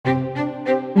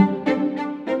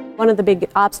One of the big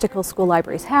obstacles school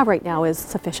libraries have right now is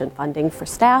sufficient funding for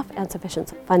staff and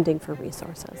sufficient funding for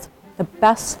resources. The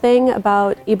best thing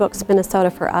about eBooks Minnesota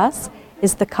for us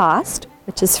is the cost,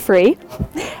 which is free,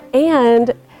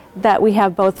 and that we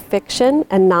have both fiction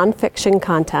and nonfiction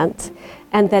content,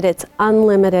 and that it's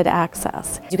unlimited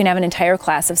access. You can have an entire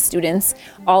class of students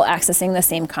all accessing the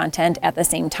same content at the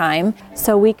same time.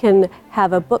 So we can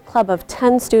have a book club of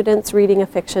 10 students reading a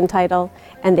fiction title,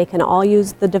 and they can all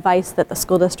use the device that the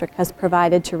school district has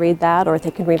provided to read that, or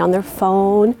they can read on their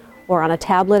phone or on a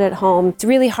tablet at home. It's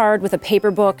really hard with a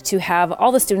paper book to have all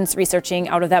the students researching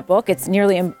out of that book. It's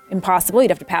nearly impossible.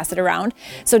 You'd have to pass it around.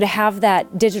 So to have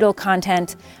that digital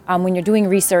content when you're doing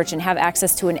research and have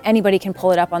access to it, and anybody can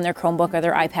pull it up on their Chromebook or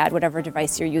their iPad, whatever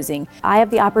device you're using. I have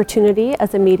the opportunity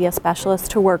as a media specialist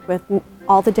to work with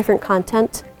all the different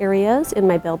content areas in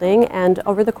my building, and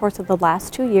over the course of the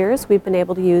last 2 years we've been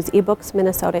able to use eBooks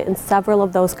Minnesota in several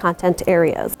of those content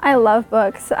areas. I love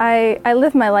books. I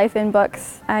live my life in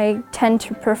books. I tend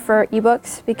to prefer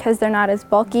ebooks because they're not as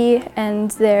bulky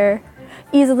and they're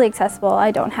easily accessible.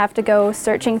 I don't have to go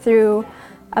searching through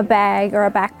a bag or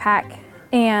a backpack,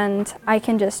 and I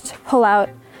can just pull out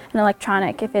an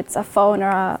electronic, if it's a phone or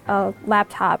a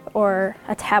laptop or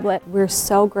a tablet. We're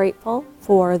so grateful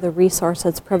for the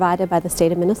resources provided by the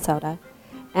state of Minnesota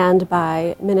and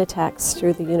by Minitex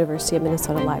through the University of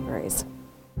Minnesota Libraries.